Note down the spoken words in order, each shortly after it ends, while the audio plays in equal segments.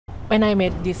when I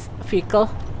made this vehicle,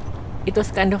 it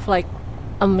was kind of like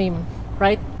a meme,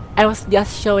 right? I was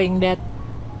just showing that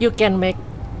you can make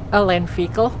a land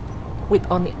vehicle with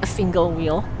only a single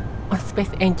wheel on Space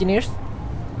Engineers.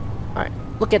 Alright,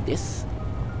 look at this.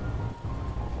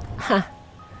 Huh.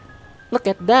 Look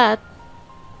at that.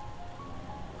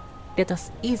 That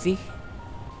was easy.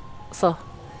 So,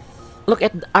 look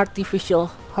at the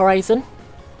artificial horizon.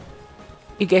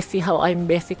 You guys see how I'm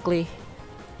basically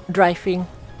driving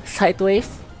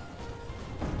sideways?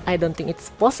 I don't think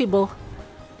it's possible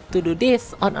to do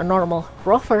this on a normal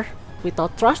rover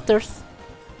without thrusters.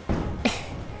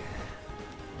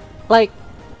 Like,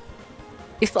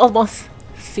 it's almost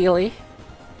silly.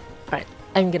 Alright,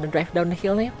 I'm gonna drive down the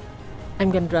hill now.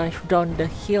 I'm gonna drive down the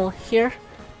hill here.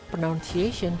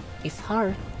 Pronunciation is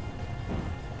hard.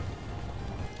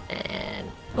 And,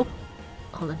 oh,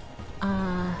 hold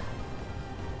on.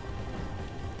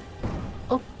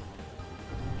 Oh.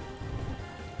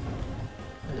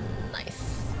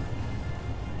 Nice.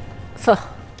 So,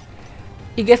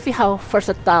 you guys see how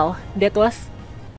versatile that was?